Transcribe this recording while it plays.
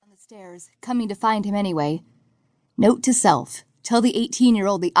stairs, coming to find him anyway. Note to self, tell the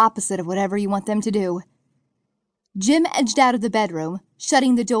 18-year-old the opposite of whatever you want them to do. Jim edged out of the bedroom,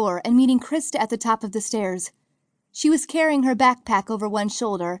 shutting the door and meeting Christa at the top of the stairs. She was carrying her backpack over one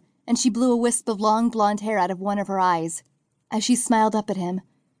shoulder, and she blew a wisp of long blonde hair out of one of her eyes, as she smiled up at him.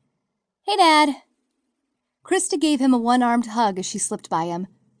 "Hey, Dad." Christa gave him a one-armed hug as she slipped by him.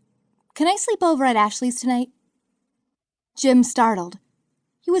 "Can I sleep over at Ashley's tonight?" Jim startled.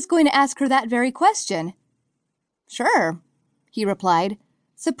 He was going to ask her that very question. "Sure," he replied,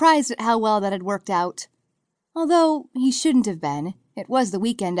 surprised at how well that had worked out. Although he shouldn't have been. It was the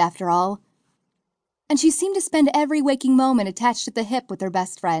weekend, after all. And she seemed to spend every waking moment attached at the hip with her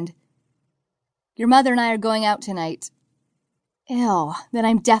best friend. "Your mother and I are going out tonight." "Ew, then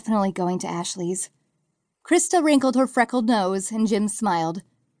I'm definitely going to Ashley's." Christa wrinkled her freckled nose, and Jim smiled.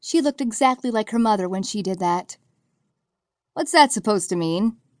 She looked exactly like her mother when she did that. "What's that supposed to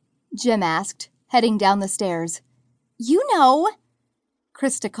mean?" Jim asked, heading down the stairs. "You know,"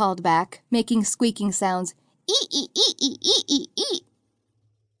 Christa called back, making squeaking sounds. Eat.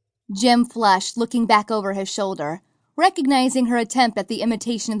 Jim flushed, looking back over his shoulder, recognizing her attempt at the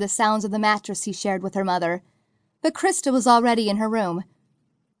imitation of the sounds of the mattress he shared with her mother. But Christa was already in her room.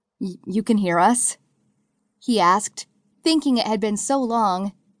 You can hear us?" he asked, thinking it had been so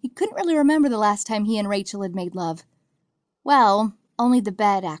long, he couldn't really remember the last time he and Rachel had made love. "Well, only the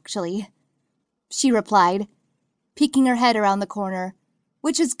bed, actually," she replied, peeking her head around the corner.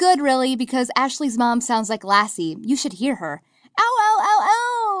 "Which is good, really, because Ashley's mom sounds like Lassie. You should hear her. Ow, ow, ow,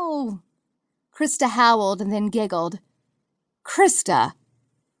 ow!" Christa howled and then giggled. "Christa!"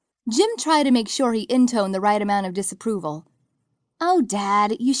 Jim tried to make sure he intoned the right amount of disapproval. "Oh,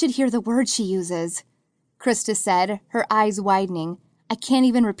 Dad, you should hear the words she uses," Christa said, her eyes widening. "I can't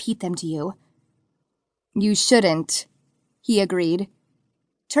even repeat them to you." "You shouldn't," he agreed,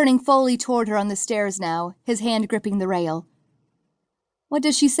 turning fully toward her on the stairs now, his hand gripping the rail. "What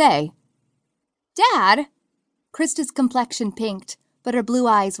does she say?" "Dad!" Christa's complexion pinked, but her blue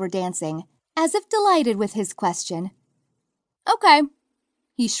eyes were dancing, as if delighted with his question. "Okay,"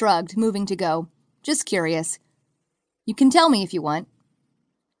 he shrugged, moving to go. "Just curious. You can tell me if you want."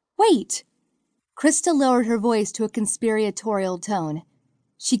 "Wait!" Christa lowered her voice to a conspiratorial tone.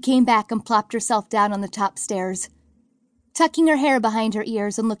 She came back and plopped herself down on the top stairs, tucking her hair behind her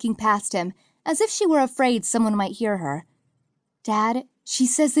ears and looking past him, as if she were afraid someone might hear her. "Dad, she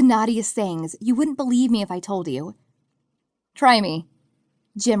says the naughtiest things. You wouldn't believe me if I told you." "Try me,"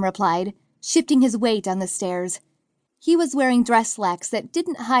 Jim replied, shifting his weight on the stairs. He was wearing dress slacks that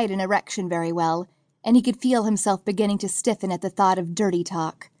didn't hide an erection very well, and he could feel himself beginning to stiffen at the thought of dirty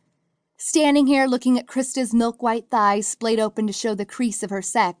talk. Standing here looking at Christa's milk-white thighs splayed open to show the crease of her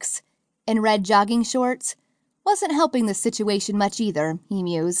sex, in red jogging shorts, wasn't helping the situation much either, he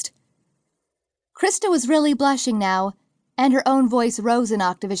mused. Christa was really blushing now, and her own voice rose an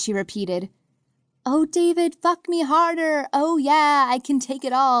octave as she repeated, "Oh, David, fuck me harder. Oh, yeah, I can take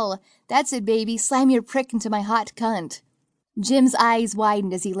it all. That's it, baby. Slam your prick into my hot cunt." Jim's eyes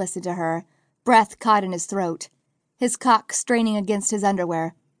widened as he listened to her, breath caught in his throat, his cock straining against his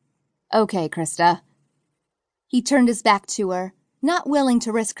underwear. "Okay, Christa." He turned his back to her, not willing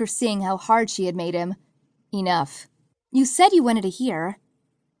to risk her seeing how hard she had made him. "Enough." "You said you wanted to hear."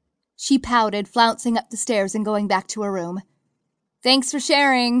 She pouted, flouncing up the stairs and going back to her room. "Thanks for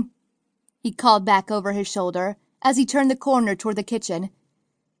sharing," he called back over his shoulder as he turned the corner toward the kitchen.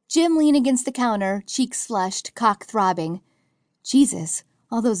 Jim leaned against the counter, cheeks flushed, cock throbbing. Jesus,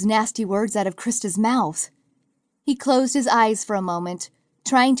 all those nasty words out of Christa's mouth. He closed his eyes for a moment,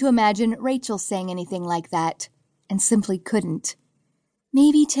 trying to imagine Rachel saying anything like that, and simply couldn't.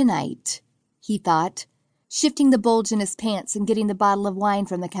 Maybe tonight, he thought, shifting the bulge in his pants and getting the bottle of wine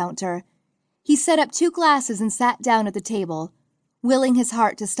from the counter. He set up 2 glasses and sat down at the table, willing his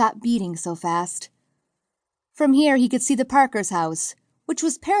heart to stop beating so fast. From here he could see the Parkers' house, which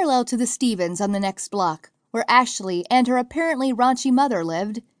was parallel to the Stevens on the next block, where Ashley and her apparently raunchy mother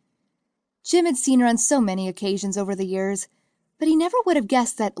lived. Jim had seen her on so many occasions over the years, but he never would have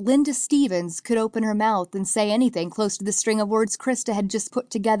guessed that Linda Stevens could open her mouth and say anything close to the string of words Christa had just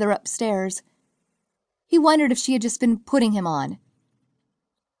put together upstairs. He wondered if she had just been putting him on.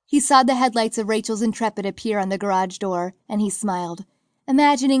 He saw the headlights of Rachel's Intrepid appear on the garage door, and he smiled,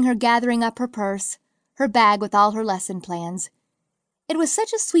 imagining her gathering up her purse, her bag with all her lesson plans. It was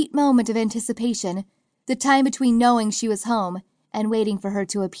such a sweet moment of anticipation, the time between knowing she was home and waiting for her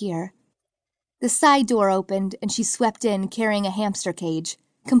to appear. The side door opened, and she swept in carrying a hamster cage,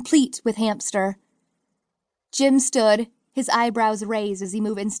 complete with hamster. Jim stood, his eyebrows raised as he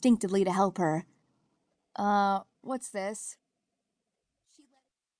moved instinctively to help her. What's this?"